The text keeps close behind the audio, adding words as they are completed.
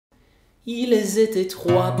Ils étaient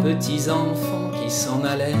trois petits enfants qui s'en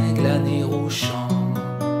allaient glaner au champ.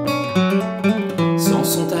 S'en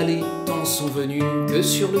sont allés, tant sont venus, que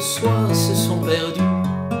sur le soir se sont perdus.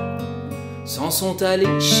 S'en sont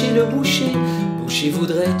allés chez le boucher, boucher,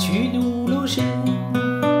 voudrais-tu nous loger?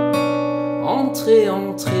 Entrez,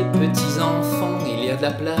 entrez, petits enfants, il y a de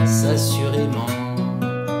la place assurément.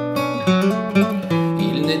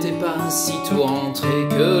 Ils n'étaient pas si tôt entrés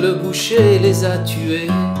que le boucher les a tués.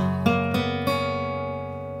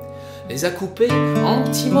 Les a coupés en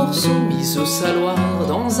petits morceaux, mis au saloir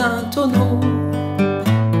dans un tonneau.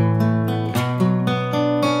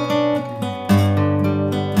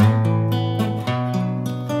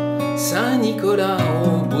 Saint Nicolas,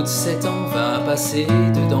 au bout de 7 ans, va passer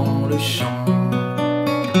dedans le champ.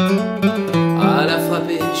 À la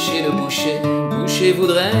frapper chez le boucher, boucher,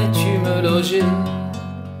 voudrais-tu me loger?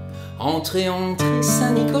 Entrez, entrez,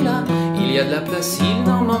 Saint Nicolas, il y a de la place, il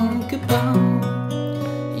n'en manque pas.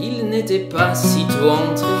 Il n'était pas si tôt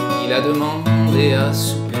entré qu'il a demandé à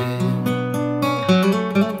souper.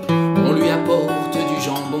 On lui apporte du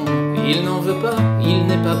jambon, il n'en veut pas, il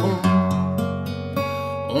n'est pas bon.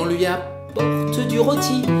 On lui apporte du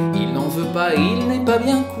rôti, il n'en veut pas, il n'est pas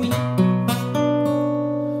bien cuit.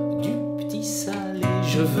 Du petit salé,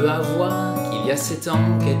 je veux avoir, qu'il y a 7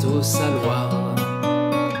 ans qu'est au saloir.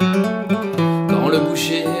 Quand le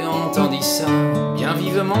boucher entendit ça, bien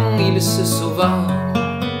vivement il se sauva.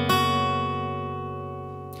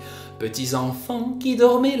 Petits enfants qui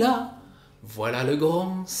dormaient là, voilà le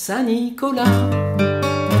grand Saint Nicolas.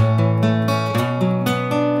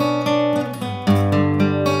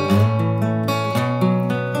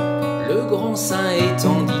 Le grand saint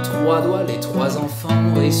étendit 3 doigts, les 3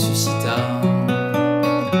 enfants ressuscita.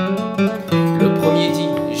 Le premier dit,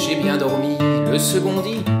 j'ai bien dormi, le second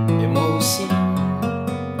dit, mais moi aussi.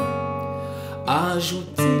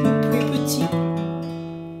 Ajoutez le plus petit,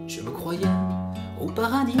 je me croyais au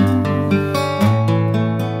paradis.